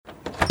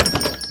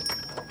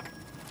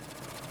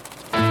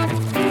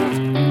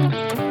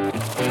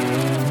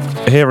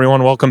Hey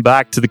everyone, welcome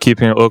back to the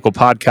Keeping It Local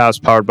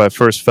podcast powered by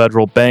First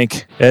Federal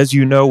Bank. As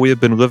you know, we have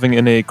been living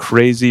in a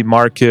crazy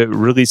market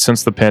really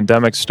since the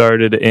pandemic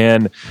started,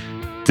 and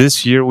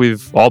this year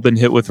we've all been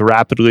hit with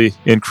rapidly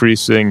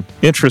increasing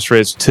interest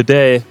rates.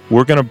 Today,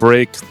 we're going to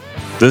break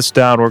this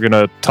down. We're going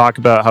to talk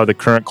about how the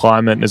current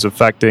climate is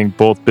affecting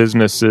both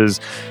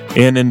businesses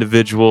and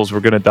individuals.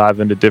 We're going to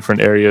dive into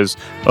different areas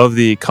of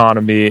the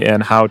economy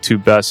and how to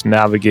best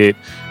navigate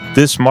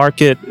this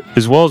market,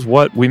 as well as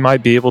what we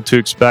might be able to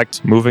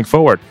expect moving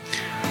forward.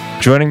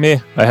 Joining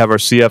me, I have our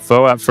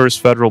CFO at First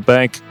Federal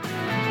Bank,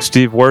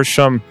 Steve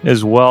Worsham,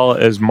 as well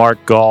as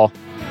Mark Gall,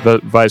 the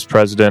Vice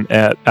President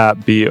at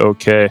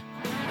BOK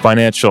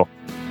Financial.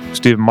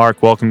 Steve and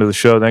Mark, welcome to the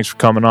show. Thanks for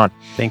coming on.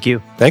 Thank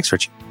you. Thanks,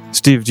 Richie.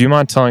 Steve, do you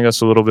mind telling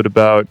us a little bit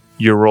about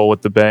your role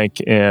with the bank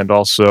and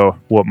also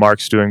what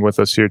Mark's doing with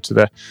us here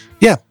today?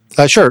 Yeah,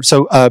 sure.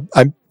 So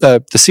I'm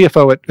the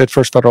CFO at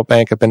First Federal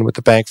Bank. I've been with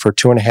the bank for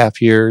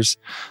 2.5 years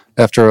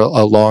after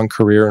a long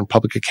career in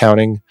public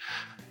accounting.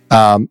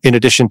 In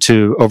addition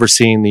to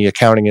overseeing the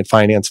accounting and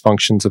finance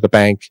functions of the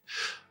bank,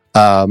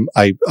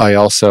 I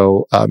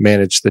also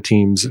manage the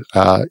teams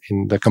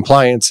in the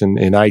compliance and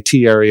in IT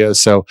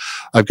areas. So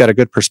I've got a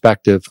good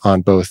perspective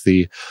on both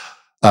the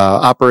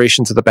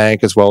operations of the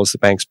bank as well as the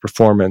bank's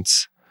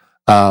performance.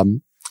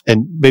 And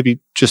maybe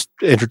just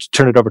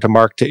turn it over to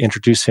Mark to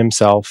introduce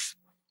himself.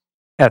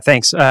 Yeah,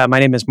 thanks. My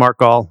name is Mark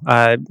Gall.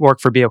 I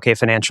work for BOK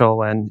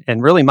Financial, and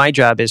really my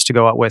job is to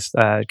go out with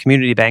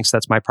community banks.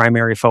 That's my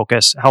primary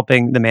focus,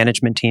 helping the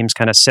management teams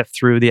kind of sift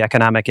through the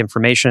economic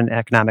information,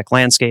 economic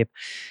landscape,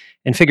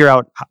 and figure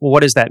out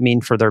what does that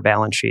mean for their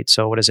balance sheet.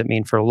 So what does it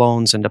mean for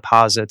loans and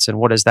deposits, and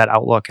what is that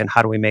outlook, and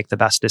how do we make the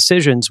best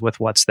decisions with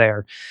what's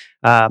there?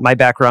 My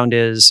background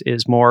is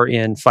more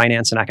in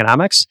finance and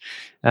economics.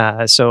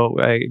 So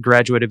I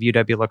graduate of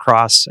UW La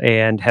Crosse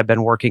and have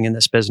been working in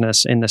this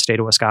business in the state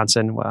of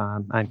Wisconsin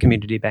on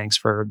community banks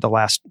for the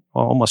last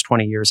almost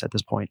 20 years at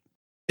this point.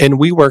 And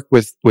we work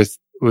with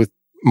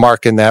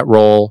Mark in that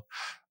role.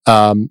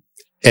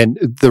 And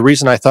the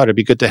reason I thought it'd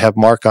be good to have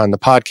Mark on the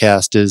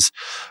podcast is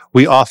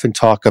we often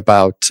talk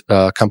about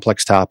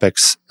complex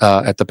topics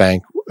at the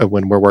bank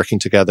when we're working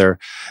together.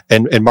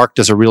 And Mark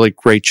does a really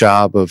great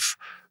job of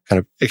kind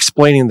of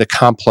explaining the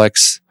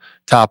complex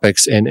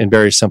topics in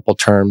very simple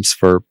terms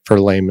for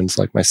layman's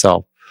like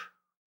myself.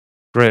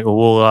 Great.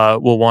 Well,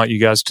 we'll want you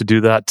guys to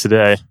do that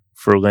today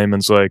for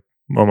layman's like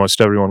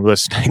almost everyone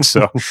listening.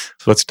 So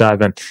let's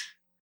dive in.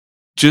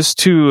 Just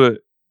to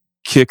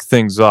kick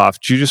things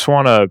off, do you just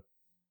want to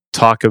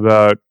talk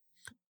about a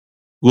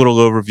little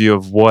overview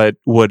of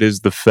what is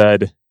the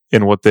Fed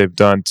and what they've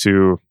done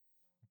to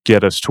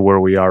get us to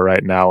where we are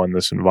right now in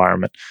this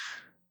environment?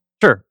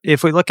 Sure.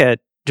 If we look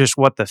at just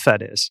what the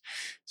Fed is.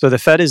 So the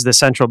Fed is the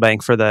central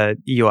bank for the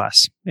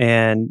U.S.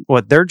 And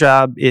what their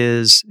job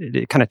is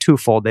kind of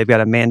twofold. They've got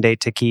a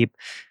mandate to keep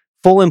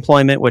full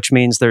employment, which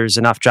means there's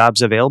enough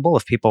jobs available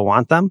if people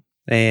want them,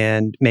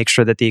 and make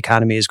sure that the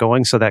economy is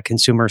going so that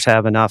consumers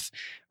have enough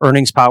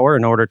earnings power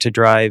in order to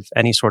drive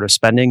any sort of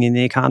spending in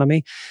the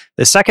economy.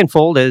 The second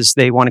fold is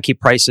they want to keep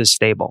prices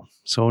stable.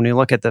 So when you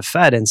look at the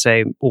Fed and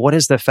say, well, what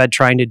is the Fed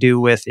trying to do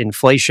with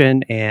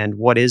inflation and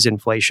what is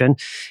inflation?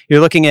 You're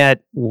looking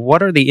at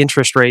what are the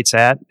interest rates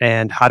at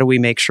and how do we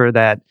make sure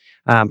that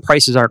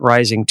prices aren't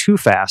rising too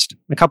fast.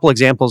 A couple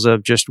examples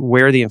of just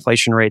where the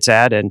inflation rate's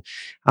at and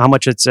how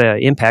much it's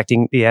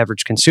impacting the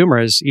average consumer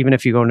is even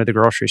if you go into the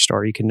grocery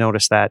store, you can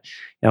notice that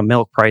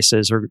milk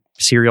prices or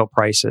cereal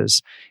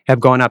prices have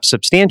gone up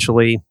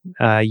substantially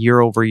year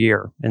over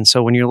year. And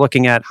so when you're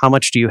looking at how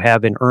much do you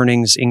have in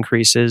earnings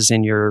increases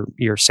in your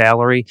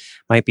salary,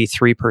 might be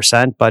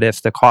 3%, but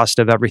if the cost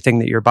of everything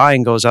that you're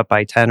buying goes up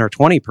by 10 or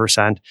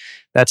 20%,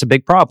 that's a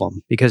big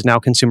problem because now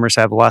consumers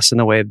have less in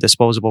the way of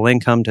disposable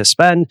income to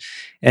spend,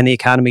 and the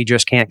economy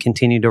just can't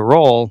continue to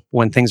roll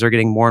when things are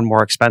getting more and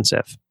more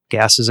expensive.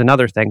 Gas is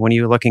another thing. When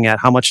you're looking at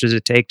how much does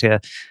it take to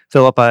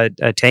fill up a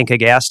tank of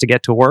gas to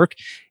get to work,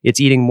 it's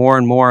eating more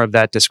and more of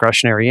that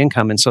discretionary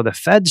income. And so the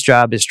Fed's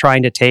job is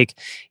trying to take,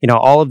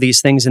 all of these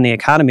things in the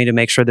economy to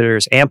make sure that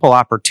there's ample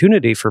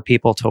opportunity for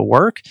people to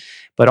work,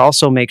 but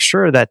also make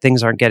sure that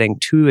things aren't getting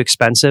too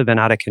expensive and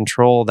out of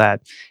control,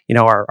 that,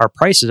 our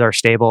prices are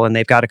stable, and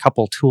they've got a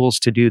couple tools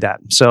to do that.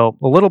 So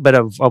a little bit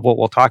of what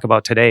we'll talk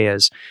about today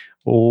is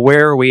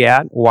where are we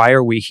at? Why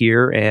are we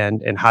here?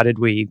 And how did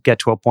we get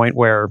to a point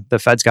where the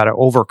Fed's got to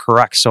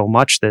overcorrect so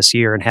much this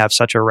year and have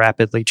such a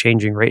rapidly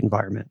changing rate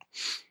environment?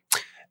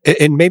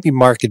 And maybe,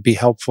 Mark, it'd be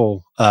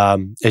helpful,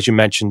 as you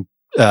mentioned,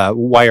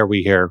 why are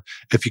we here?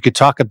 If you could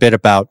talk a bit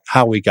about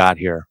how we got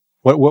here.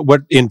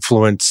 What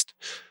influenced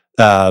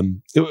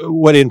the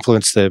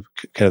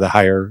kind of the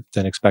higher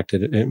than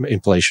expected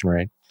inflation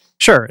rate?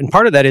 Sure. And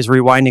part of that is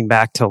rewinding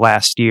back to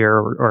last year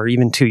or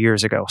even 2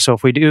 years ago. So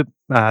if we do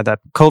the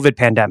COVID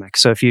pandemic,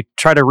 so if you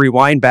try to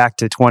rewind back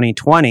to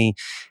 2020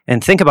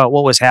 and think about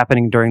what was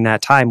happening during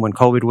that time when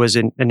COVID was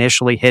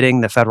initially hitting,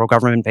 the federal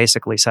government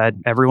basically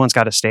said, everyone's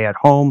got to stay at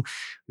home.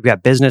 We've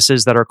got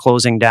businesses that are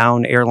closing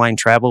down. Airline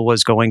travel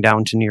was going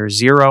down to near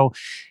zero.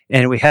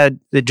 And we had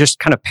just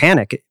kind of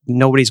panic.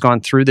 Nobody's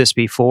gone through this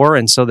before.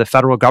 And so the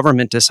federal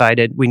government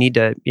decided we need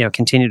to,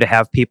 continue to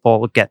have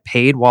people get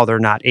paid while they're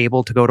not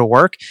able to go to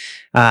work.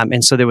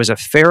 And so there was a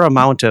fair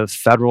amount of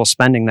federal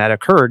spending that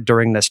occurred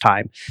during this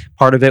time.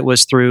 Part of it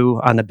was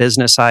through, on the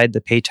business side,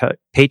 the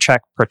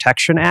Paycheck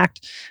Protection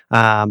Act,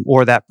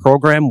 or that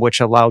program, which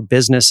allowed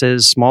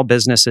small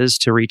businesses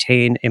to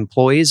retain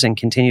employees and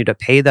continue to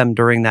pay them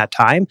during that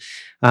time.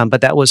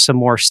 But that was some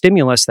more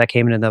stimulus that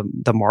came into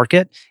the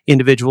market.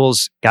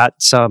 Individuals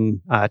got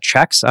some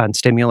checks on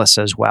stimulus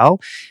as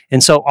well.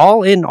 And so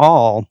all in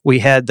all, we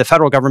had the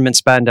federal government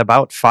spend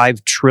about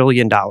 $5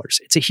 trillion.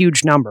 It's a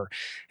huge number.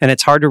 And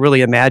it's hard to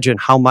really imagine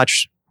how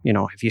much,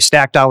 if you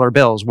stack dollar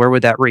bills, where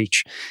would that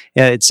reach?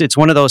 It's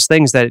one of those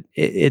things that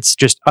it's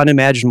just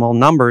unimaginable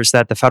numbers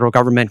that the federal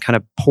government kind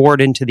of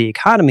poured into the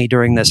economy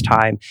during this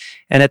time.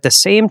 And at the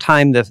same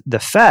time, the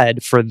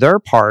Fed, for their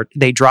part,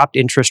 they dropped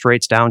interest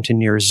rates down to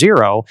near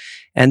zero.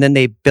 And then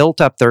they built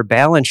up their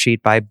balance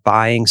sheet by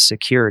buying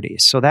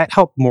securities. So that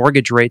helped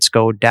mortgage rates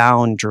go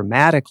down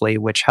dramatically,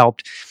 which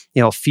helped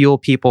fuel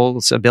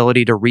people's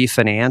ability to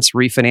refinance.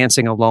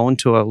 Refinancing a loan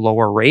to a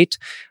lower rate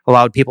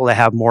allowed people to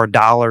have more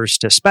dollars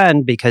to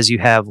spend because you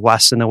have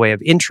less in the way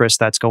of interest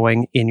that's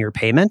going in your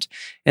payment.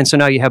 And so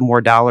now you have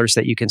more dollars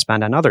that you can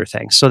spend on other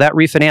things. So that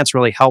refinance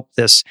really helped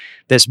this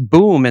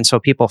boom. And so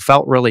people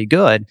felt really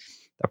good.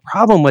 The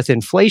problem with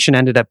inflation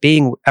ended up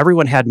being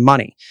everyone had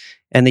money.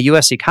 And the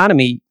U.S.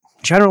 economy,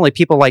 generally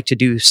people like to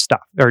do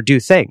stuff or do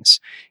things.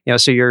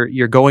 So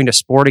you're going to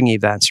sporting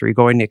events or you're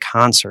going to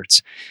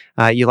concerts.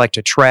 You like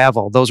to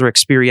travel. Those are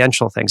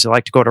experiential things. You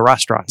like to go to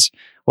restaurants.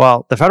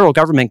 Well, the federal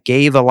government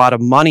gave a lot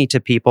of money to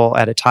people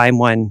at a time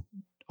when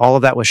all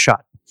of that was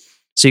shut.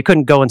 So you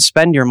couldn't go and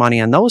spend your money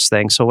on those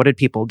things. So what did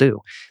people do?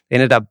 They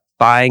ended up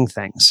buying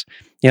things.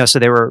 So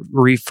they were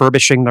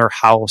refurbishing their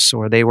house,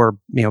 or they were,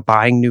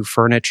 buying new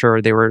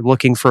furniture. They were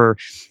looking for,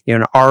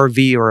 an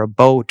RV or a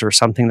boat or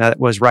something that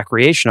was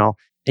recreational,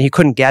 and you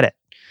couldn't get it.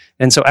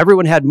 And so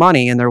everyone had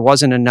money and there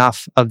wasn't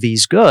enough of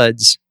these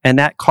goods, and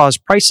that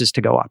caused prices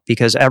to go up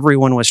because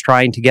everyone was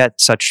trying to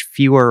get such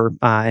fewer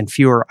and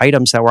fewer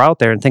items that were out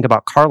there. And think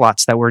about car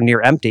lots that were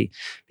near empty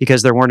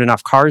because there weren't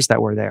enough cars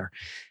that were there.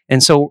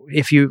 And so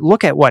if you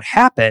look at what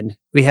happened,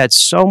 we had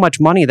so much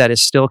money that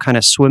is still kind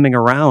of swimming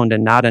around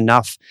and not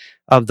enough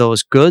of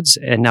those goods.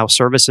 And now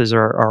services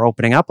are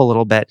opening up a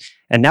little bit.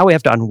 And now we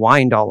have to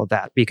unwind all of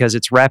that because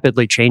it's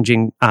rapidly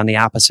changing on the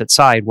opposite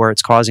side where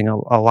it's causing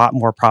a lot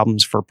more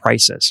problems for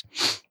prices.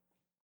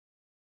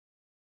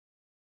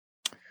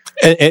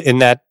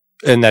 And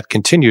that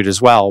continued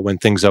as well when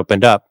things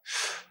opened up,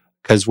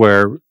 because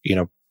where,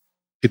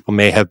 people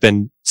may have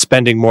been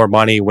spending more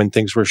money when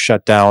things were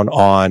shut down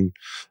on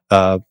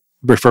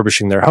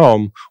refurbishing their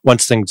home.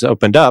 Once things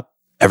opened up,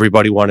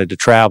 everybody wanted to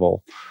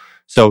travel.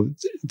 So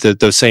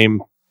those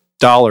same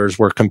dollars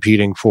were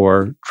competing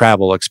for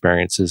travel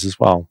experiences as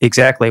well.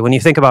 Exactly. When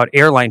you think about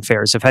airline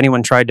fares, if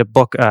anyone tried to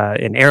book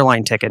an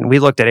airline ticket, and we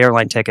looked at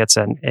airline tickets,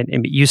 and it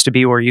used to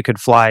be where you could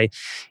fly,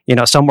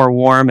 somewhere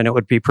warm, and it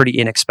would be pretty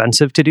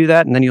inexpensive to do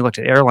that. And then you looked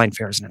at airline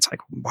fares, and it's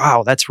like,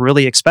 wow, that's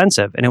really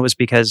expensive. And it was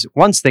because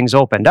once things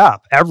opened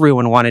up,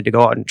 everyone wanted to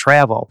go out and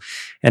travel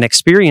and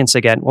experience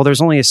again. Well,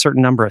 there's only a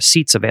certain number of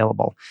seats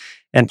available.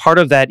 And part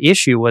of that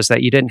issue was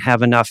that you didn't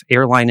have enough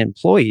airline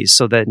employees,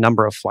 so the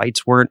number of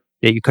flights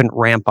you couldn't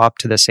ramp up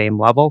to the same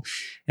level.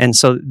 And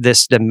so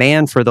this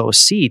demand for those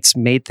seats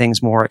made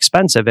things more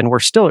expensive. And we're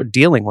still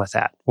dealing with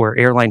that, where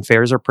airline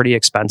fares are pretty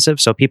expensive.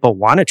 So people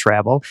want to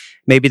travel.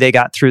 Maybe they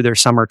got through their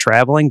summer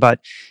traveling, but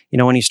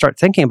when you start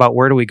thinking about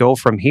where do we go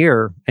from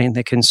here, and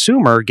the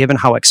consumer, given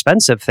how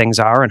expensive things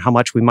are and how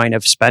much we might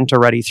have spent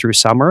already through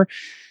summer,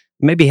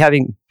 maybe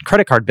having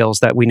credit card bills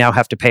that we now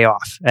have to pay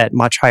off at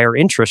much higher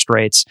interest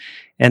rates.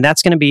 And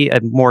that's going to be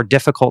a more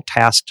difficult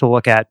task to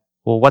look at.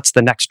 Well, what's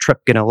the next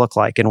trip going to look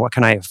like? And what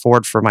can I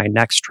afford for my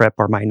next trip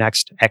or my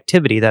next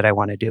activity that I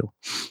want to do?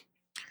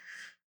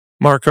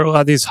 Mark, are a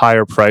lot of these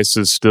higher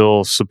prices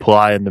still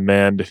supply and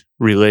demand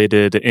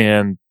related?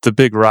 And the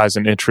big rise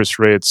in interest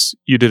rates,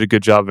 you did a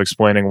good job of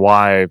explaining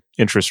why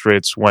interest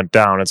rates went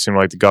down. It seemed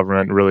like the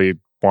government really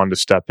wanted to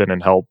step in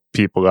and help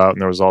people out,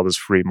 and there was all this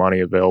free money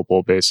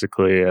available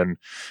basically, and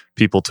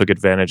people took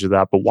advantage of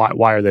that. But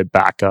why are they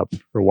back up,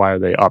 or why are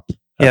they up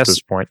at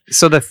this point?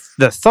 So the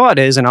thought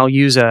is, and I'll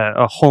use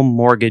a home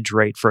mortgage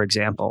rate, for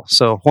example.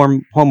 So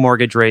home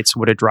mortgage rates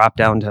would have dropped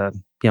down to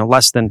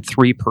less than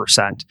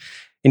 3%.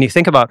 And you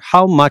think about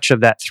how much of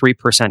that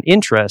 3%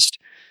 interest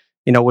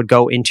would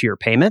go into your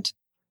payment.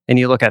 And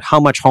you look at how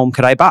much home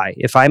could I buy?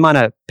 If I'm on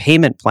a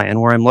payment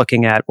plan where I'm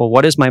looking at, well,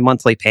 what is my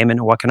monthly payment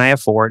and what can I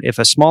afford? If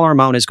a smaller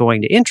amount is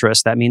going to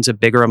interest, that means a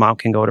bigger amount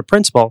can go to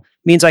principal,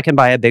 means I can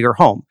buy a bigger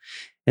home.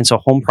 And so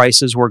home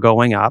prices were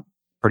going up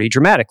pretty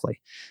dramatically.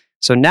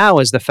 So now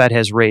as the Fed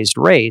has raised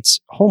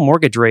rates, home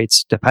mortgage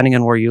rates, depending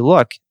on where you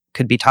look,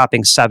 could be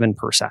topping 7%.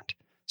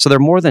 So they're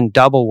more than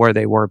double where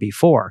they were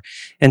before.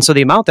 And so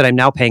the amount that I'm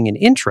now paying in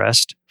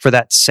interest for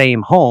that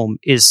same home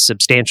is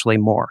substantially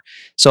more.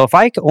 So if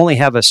I only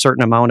have a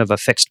certain amount of a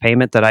fixed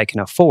payment that I can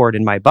afford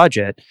in my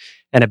budget,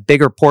 and a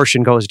bigger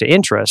portion goes to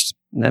interest,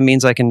 that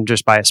means I can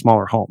just buy a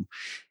smaller home.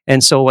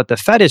 And so what the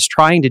Fed is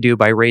trying to do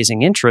by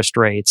raising interest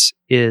rates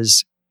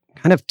is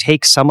kind of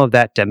take some of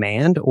that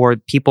demand or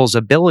people's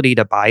ability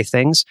to buy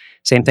things.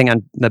 Same thing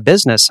on the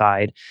business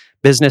side.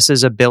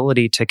 Businesses'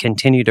 ability to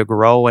continue to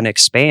grow and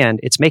expand,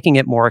 it's making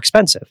it more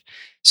expensive.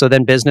 So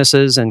then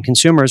businesses and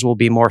consumers will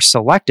be more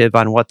selective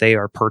on what they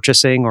are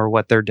purchasing or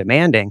what they're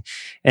demanding.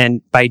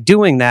 And by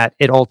doing that,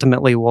 it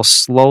ultimately will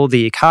slow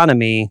the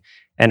economy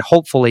and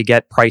hopefully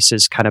get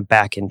prices kind of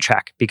back in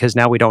check, because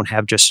now we don't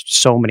have just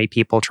so many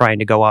people trying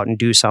to go out and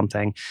do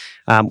something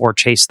or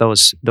chase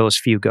those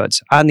few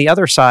goods. On the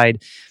other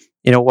side,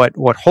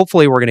 what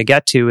hopefully we're going to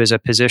get to is a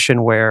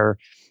position where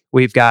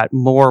we've got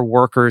more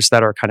workers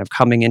that are kind of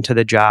coming into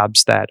the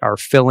jobs that are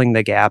filling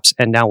the gaps,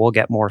 and now we'll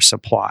get more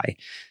supply.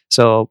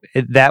 So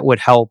that would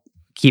help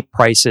keep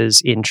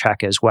prices in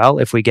check as well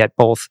if we get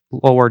both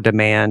lower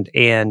demand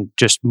and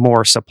just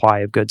more supply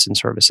of goods and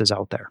services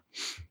out there.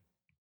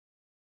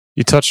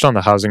 You touched on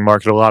the housing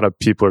market. A lot of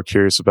people are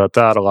curious about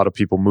that. A lot of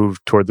people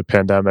moved toward the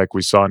pandemic.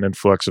 We saw an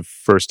influx of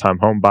first-time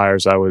home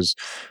buyers. I was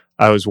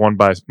one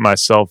by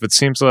myself. It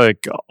seems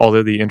like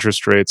although the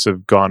interest rates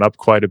have gone up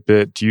quite a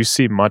bit, do you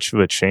see much of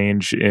a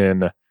change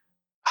in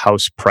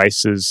house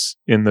prices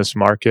in this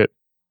market?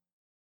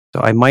 So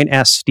I might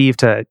ask Steve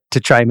to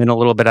chime in a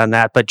little bit on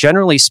that. But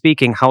generally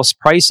speaking, house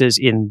prices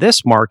in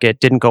this market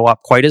didn't go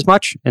up quite as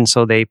much. And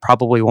so they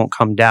probably won't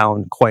come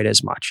down quite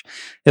as much.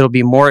 It'll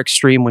be more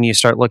extreme when you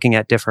start looking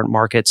at different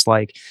markets.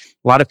 Like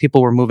a lot of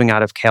people were moving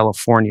out of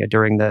California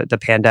during the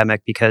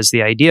pandemic because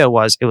the idea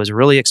was it was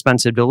really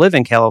expensive to live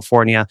in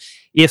California.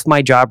 If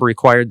my job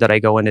required that I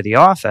go into the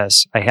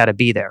office, I had to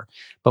be there.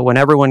 But when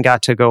everyone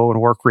got to go and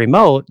work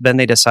remote, then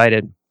they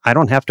decided, I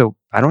don't have to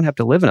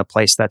live in a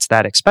place that's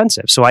that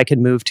expensive. So I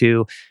can move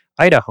to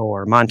Idaho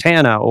or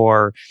Montana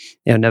or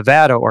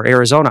Nevada or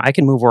Arizona. I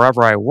can move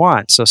wherever I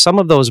want. So some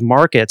of those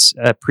markets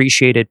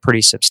appreciated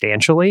pretty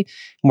substantially.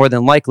 More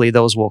than likely,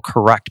 those will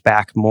correct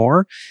back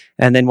more.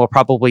 And then we'll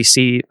probably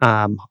see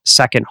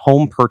second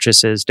home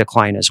purchases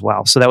decline as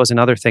well. So that was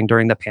another thing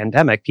during the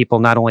pandemic. People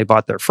not only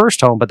bought their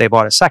first home, but they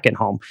bought a second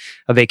home,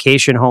 a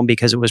vacation home,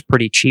 because it was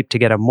pretty cheap to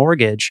get a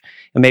mortgage.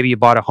 And maybe you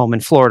bought a home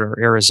in Florida or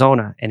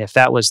Arizona. And if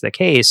that was the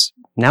case,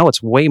 now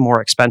it's way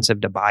more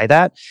expensive to buy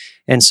that.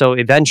 And so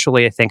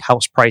eventually, I think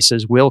house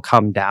prices will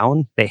come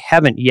down. They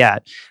haven't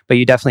yet, but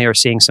you definitely are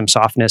seeing some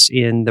softness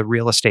in the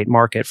real estate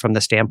market from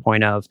the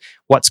standpoint of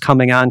what's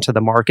coming onto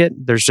the market.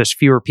 There's just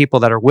fewer people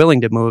that are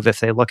willing to move if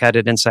they look at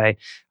it and say,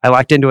 I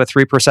locked into a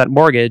 3%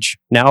 mortgage.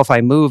 Now, if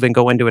I move and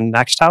go into a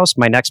next house,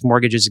 my next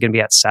mortgage is going to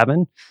be at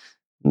 7%.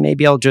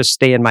 Maybe I'll just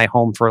stay in my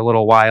home for a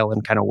little while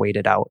and kind of wait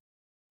it out.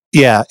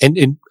 Yeah,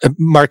 and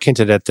Mark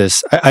hinted at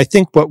this. I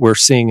think what we're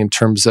seeing in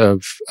terms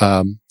of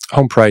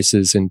home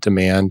prices and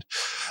demand,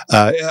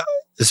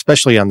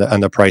 especially on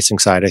the pricing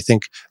side, I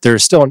think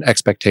there's still an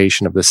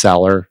expectation of the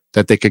seller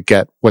that they could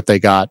get what they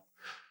got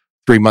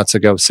 3 months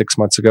ago, 6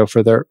 months ago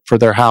for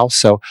their house.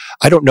 So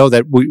I don't know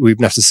that we've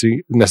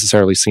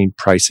necessarily seen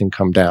pricing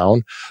come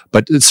down,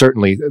 but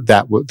certainly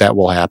that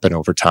will happen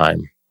over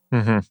time.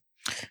 Mm-hmm.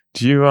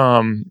 Do you?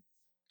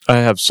 I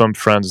have some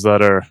friends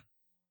that are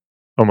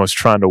almost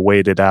trying to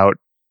wait it out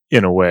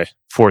in a way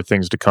for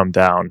things to come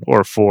down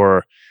or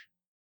for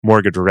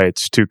mortgage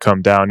rates to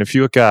come down. If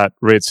you look at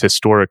rates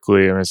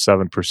historically,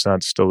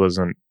 7% still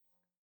isn't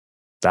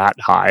that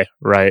high,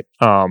 right?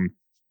 Do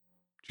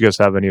you guys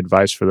have any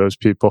advice for those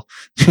people?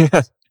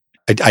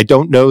 I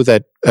don't know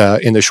that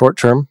in the short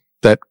term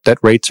that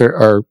rates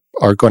are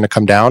going to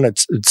come down.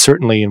 It's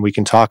certainly, and we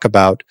can talk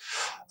about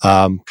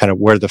kind of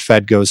where the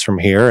Fed goes from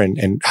here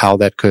and how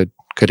that could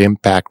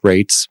impact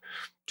rates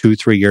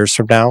 2-3 years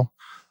from now.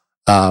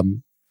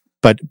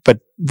 But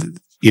that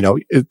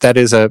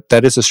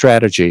is a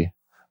strategy.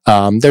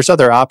 There's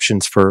other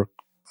options for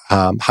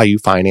how you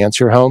finance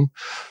your home.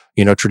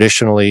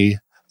 Traditionally,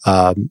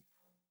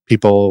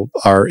 people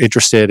are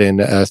interested in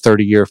a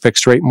 30-year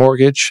fixed rate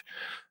mortgage.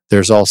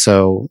 There's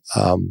also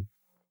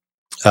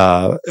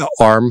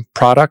ARM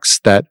products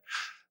that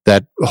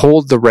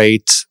hold the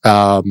rate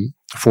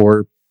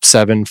for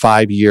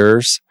 5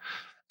 years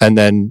and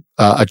then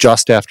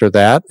adjust after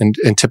that.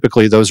 And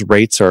typically those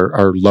rates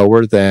are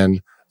lower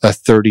than a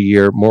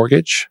 30-year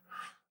mortgage.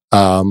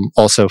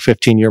 Also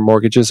 15-year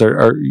mortgages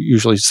are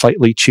usually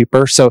slightly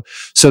cheaper. So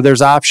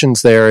there's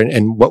options there.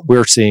 And what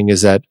we're seeing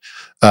is that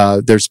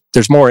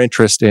there's more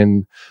interest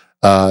in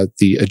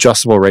the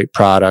adjustable rate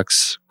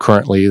products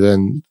currently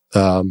than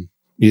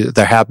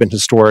there have been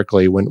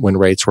historically when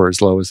rates were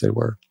as low as they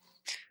were.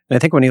 And I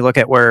think when you look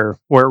at where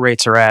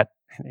rates are at,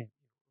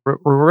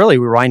 we're really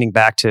rewinding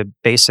back to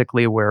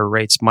basically where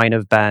rates might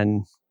have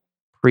been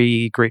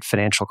pre-Great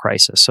Financial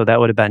Crisis. So that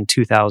would have been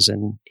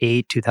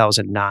 2008,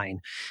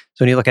 2009.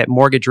 So when you look at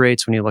mortgage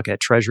rates, when you look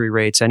at treasury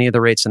rates, any of the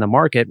rates in the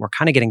market, we're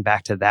kind of getting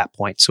back to that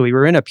point. So we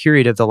were in a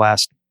period of the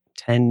last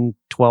 10,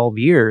 12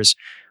 years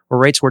where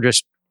rates were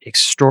just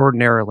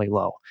extraordinarily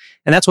low.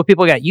 And that's what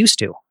people got used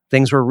to.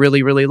 things were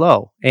really, really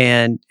low.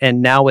 And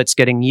now it's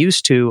getting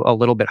used to a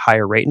little bit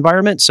higher rate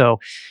environment. So,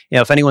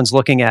 if anyone's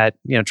looking at,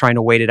 trying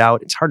to wait it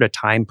out, it's hard to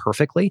time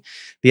perfectly.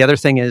 The other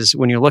thing is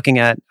when you're looking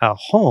at a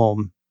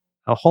home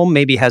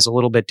maybe has a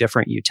little bit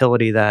different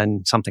utility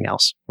than something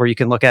else, where you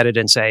can look at it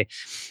and say,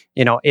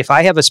 if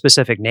I have a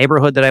specific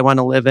neighborhood that I want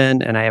to live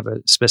in and I have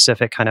a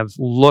specific kind of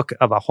look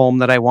of a home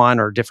that I want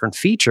or different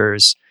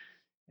features,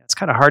 it's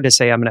kind of hard to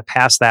say I'm going to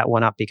pass that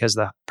one up because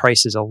the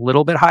price is a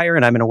little bit higher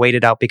and I'm going to wait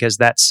it out because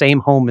that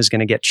same home is going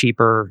to get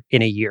cheaper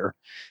in a year.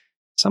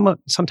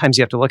 Sometimes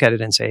you have to look at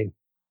it and say,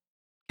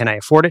 can I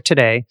afford it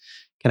today?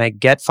 Can I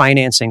get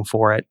financing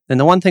for it? And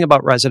the one thing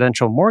about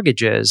residential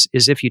mortgages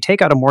is if you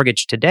take out a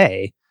mortgage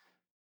today,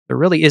 there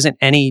really isn't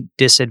any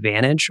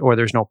disadvantage or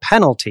there's no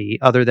penalty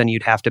other than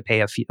you'd have to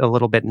pay a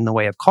little bit in the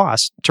way of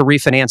cost to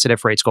refinance it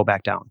if rates go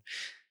back down.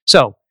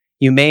 So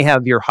you may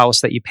have your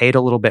house that you paid a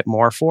little bit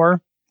more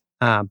for,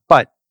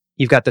 but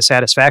you've got the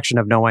satisfaction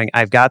of knowing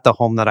I've got the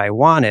home that I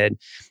wanted.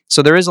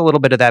 So there is a little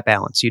bit of that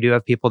balance. You do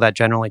have people that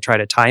generally try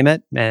to time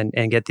it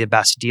and get the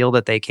best deal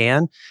that they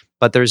can,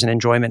 but there's an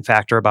enjoyment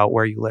factor about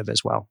where you live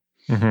as well.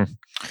 Mm-hmm.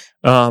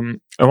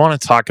 I want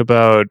to talk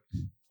about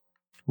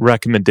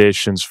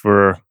recommendations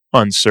for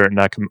uncertain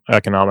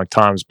economic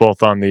times,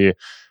 both on the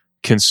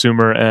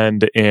consumer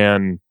end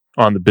and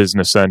on the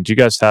business end. Do you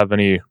guys have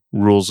any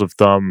rules of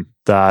thumb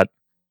that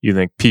you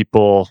think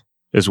people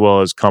as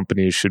well as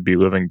companies should be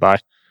living by?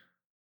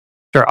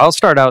 Sure. I'll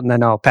start out and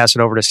then I'll pass it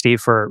over to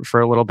Steve for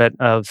a little bit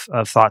of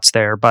thoughts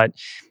there. But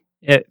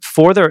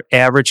for the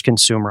average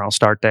consumer, I'll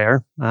start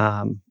there.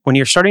 When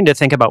you're starting to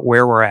think about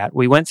where we're at,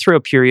 we went through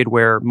a period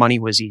where money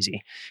was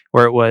easy,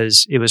 where it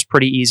was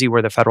pretty easy,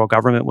 where the federal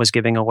government was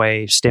giving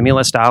away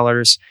stimulus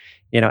dollars.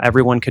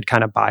 Everyone could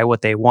kind of buy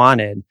what they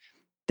wanted.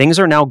 Things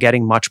are now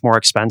getting much more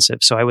expensive.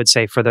 So I would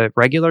say for the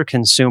regular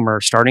consumer,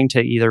 starting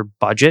to either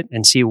budget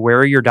and see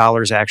where your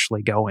dollar's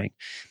actually going.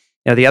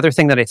 The other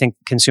thing that I think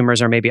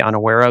consumers are maybe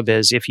unaware of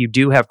is if you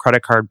do have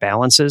credit card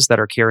balances that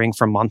are carrying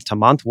from month to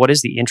month, what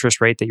is the interest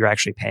rate that you're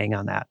actually paying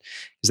on that?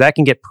 Because that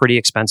can get pretty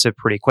expensive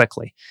pretty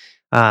quickly.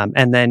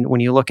 And then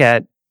when you look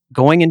at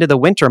going into the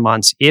winter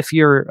months, if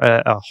you're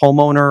a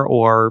homeowner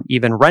or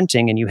even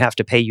renting and you have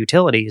to pay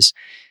utilities,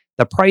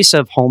 the price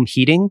of home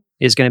heating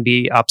is going to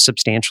be up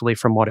substantially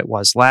from what it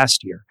was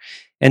last year.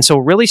 And so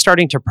really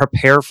starting to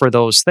prepare for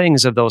those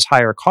things of those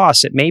higher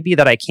costs, it may be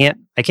that I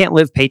can't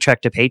live paycheck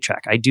to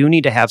paycheck. I do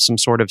need to have some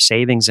sort of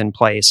savings in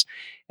place,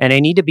 and I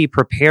need to be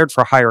prepared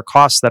for higher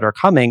costs that are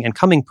coming and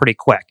coming pretty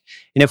quick.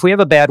 And if we have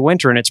a bad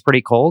winter and it's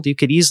pretty cold, you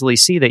could easily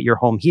see that your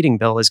home heating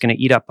bill is going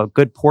to eat up a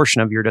good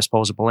portion of your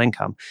disposable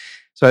income.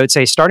 So I would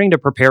say starting to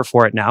prepare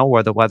for it now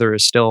where the weather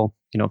is still,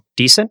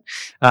 decent,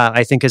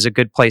 I think is a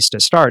good place to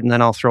start. And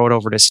then I'll throw it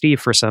over to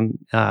Steve for some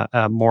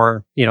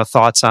more,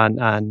 thoughts on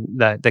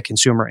the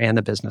consumer and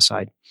the business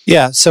side.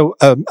 Yeah. So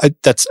I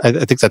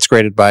think that's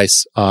great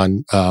advice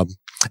on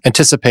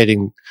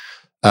anticipating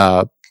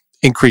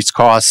increased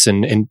costs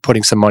and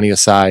putting some money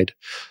aside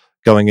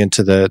going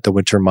into the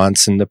winter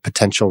months and the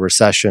potential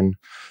recession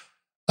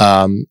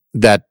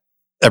that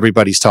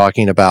everybody's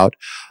talking about.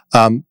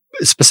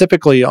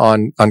 Specifically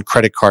on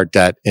credit card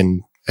debt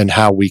and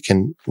how we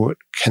can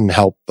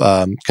help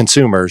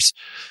consumers.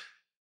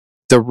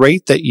 The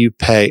rate that you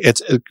pay,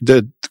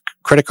 the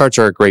credit cards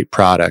are a great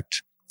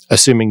product,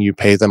 assuming you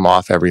pay them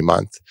off every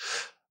month.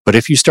 But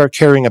if you start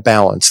carrying a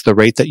balance, the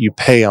rate that you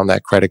pay on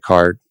that credit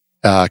card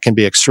can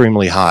be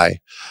extremely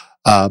high.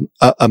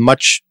 A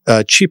much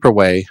cheaper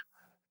way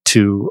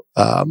to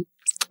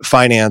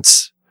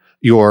finance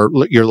your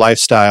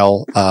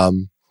lifestyle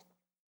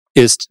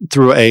is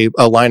through a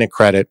line of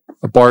credit,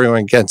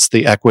 borrowing against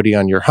the equity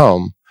on your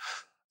home.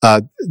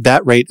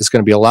 That rate is going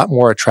to be a lot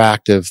more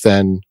attractive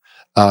than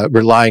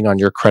relying on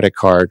your credit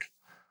card.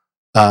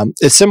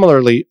 It's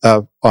similarly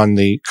on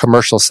the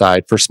commercial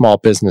side for small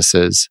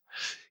businesses,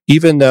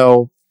 even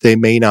though they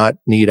may not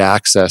need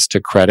access to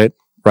credit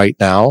right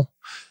now,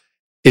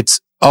 it's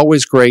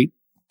always great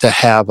to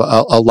have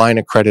a line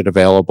of credit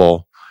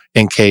available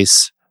in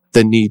case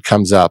the need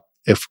comes up.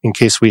 In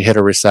case we hit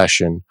a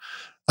recession,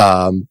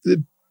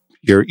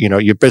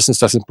 your business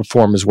doesn't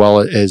perform as well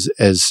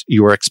as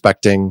you were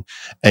expecting,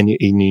 and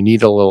you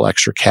need a little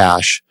extra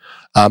cash.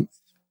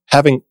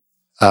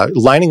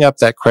 Lining up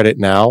that credit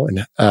now,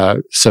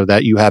 and so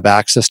that you have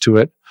access to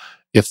it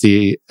if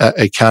the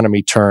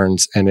economy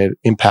turns and it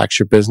impacts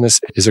your business,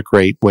 is a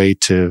great way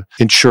to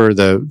ensure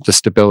the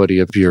stability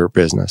of your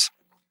business.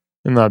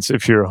 And that's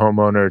if you're a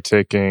homeowner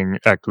taking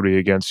equity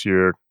against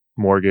your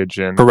mortgage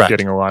and Correct.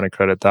 Getting a line of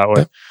credit that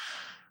way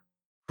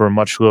for a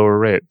much lower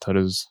rate. That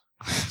is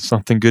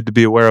something good to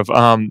be aware of.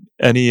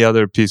 Any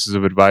other pieces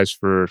of advice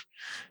for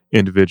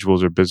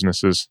individuals or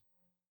businesses?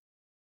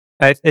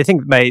 I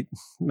think my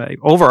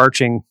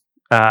overarching,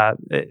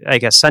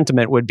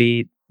 sentiment would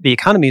be the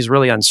economy is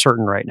really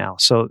uncertain right now.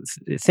 So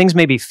things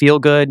maybe feel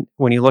good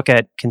when you look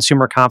at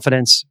consumer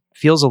confidence.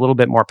 Feels a little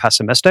bit more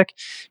pessimistic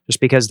just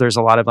because there's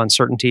a lot of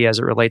uncertainty as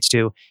it relates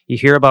to, you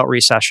hear about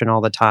recession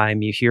all the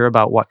time, you hear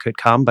about what could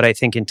come, but I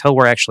think until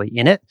we're actually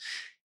in it,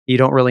 you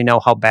don't really know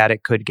how bad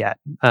it could get.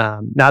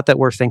 Not that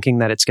we're thinking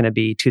that it's going to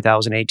be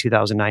 2008,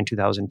 2009,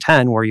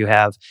 2010, where you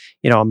have,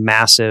 a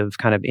massive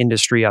kind of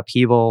industry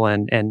upheaval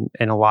and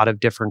a lot of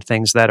different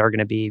things that are going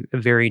to be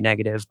very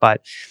negative.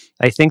 But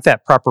I think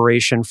that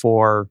preparation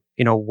for,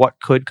 what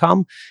could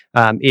come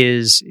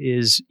is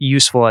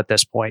useful at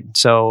this point.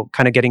 So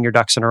kind of getting your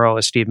ducks in a row,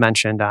 as Steve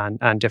mentioned,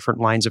 on different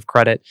lines of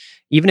credit,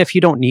 even if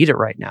you don't need it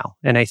right now.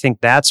 And I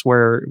think that's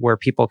where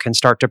people can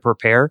start to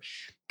prepare.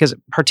 Because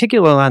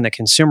particularly on the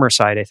consumer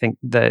side, I think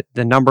the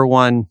number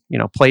one,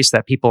 place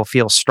that people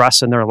feel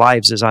stress in their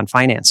lives is on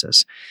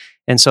finances.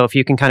 And so if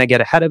you can kind of get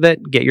ahead of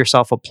it, get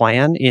yourself a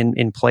plan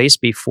in place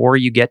before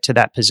you get to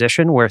that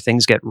position where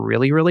things get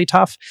really, really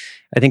tough,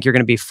 I think you're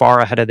going to be far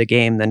ahead of the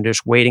game than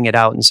just waiting it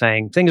out and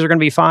saying things are going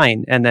to be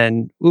fine. And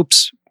then,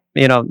 oops,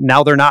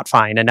 now they're not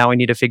fine. And now I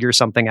need to figure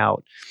something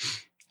out.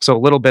 So a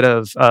little bit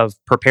of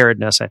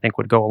preparedness, I think,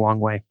 would go a long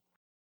way.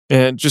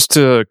 And just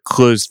to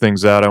close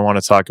things out, I want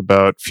to talk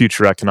about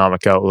future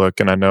economic outlook.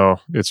 And I know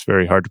it's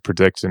very hard to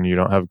predict and you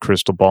don't have a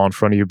crystal ball in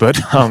front of you, but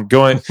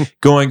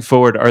going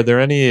forward, are there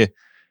any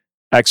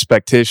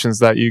expectations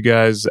that you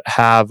guys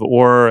have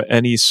or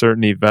any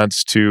certain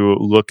events to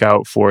look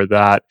out for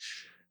that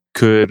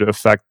could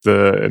affect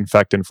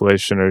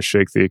inflation or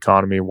shake the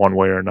economy one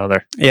way or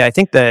another? Yeah, I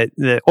think that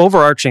the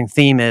overarching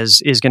theme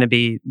is going to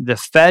be the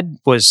Fed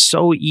was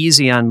so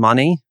easy on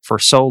money for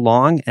so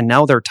long, and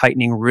now they're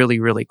tightening really,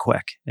 really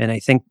quick. And I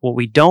think what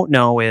we don't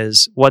know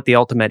is what the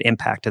ultimate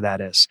impact of that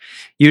is.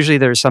 Usually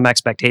there's some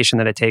expectation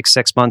that it takes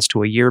 6 months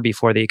to a year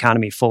before the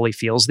economy fully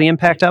feels the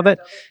impact of it.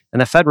 And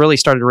the Fed really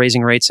started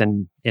raising rates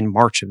in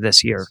March of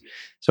this year.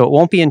 So it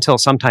won't be until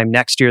sometime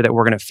next year that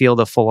we're going to feel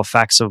the full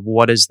effects of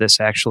what does this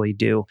actually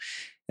do.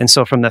 And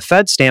so from the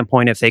Fed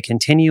standpoint, if they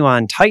continue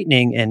on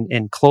tightening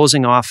and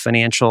closing off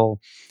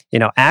financial,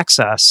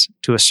 access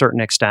to a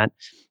certain extent,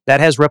 that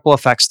has ripple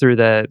effects through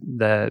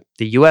the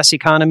U.S.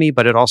 economy,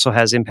 but it also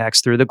has impacts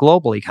through the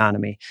global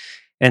economy.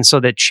 And so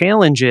the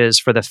challenge is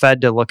for the Fed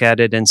to look at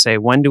it and say,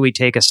 when do we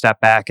take a step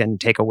back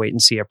and take a wait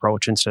and see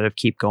approach instead of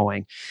keep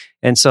going?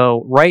 And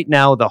so right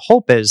now, the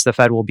hope is the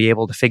Fed will be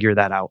able to figure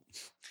that out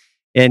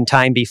in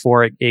time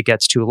before it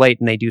gets too late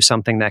and they do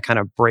something that kind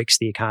of breaks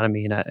the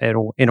economy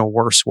in a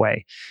worse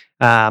way.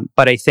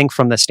 But I think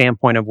from the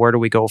standpoint of where do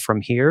we go from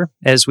here,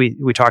 as we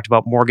talked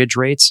about mortgage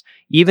rates,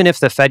 even if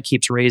the Fed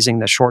keeps raising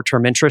the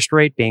short-term interest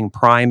rate, being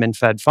prime and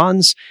Fed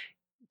funds,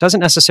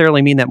 doesn't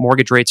necessarily mean that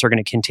mortgage rates are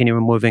going to continue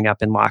moving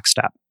up in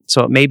lockstep.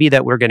 So it may be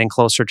that we're getting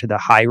closer to the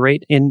high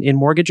rate in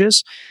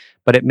mortgages,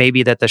 but it may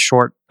be that the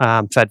short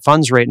Fed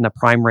funds rate and the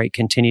prime rate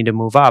continue to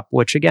move up,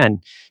 which again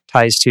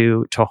ties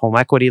to home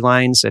equity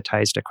lines, it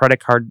ties to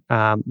credit card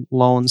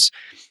loans.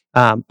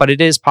 But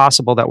it is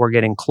possible that we're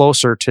getting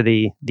closer to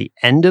the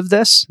end of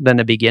this than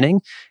the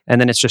beginning. And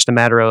then it's just a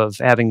matter of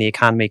having the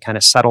economy kind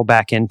of settle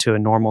back into a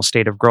normal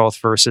state of growth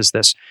versus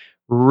this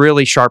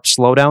really sharp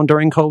slowdown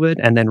during COVID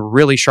and then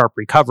really sharp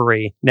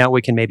recovery. Now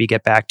we can maybe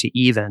get back to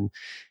even,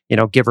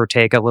 give or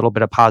take a little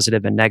bit of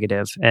positive and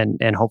negative,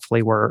 and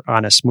hopefully we're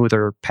on a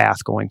smoother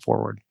path going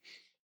forward.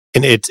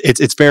 And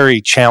it's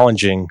very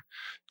challenging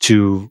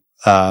to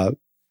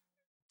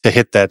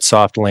hit that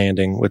soft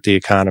landing with the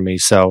economy.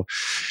 So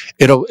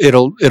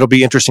it'll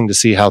be interesting to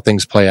see how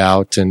things play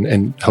out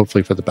and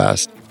hopefully for the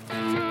best.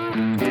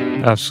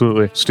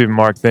 Absolutely. Steve and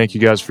Mark, thank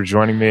you guys for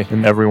joining me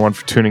and everyone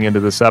for tuning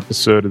into this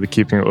episode of the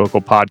Keeping It Local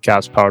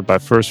podcast powered by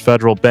First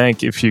Federal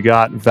Bank. If you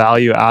got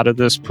value out of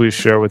this, please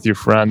share with your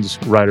friends,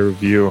 write a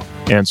review,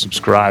 and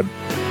subscribe.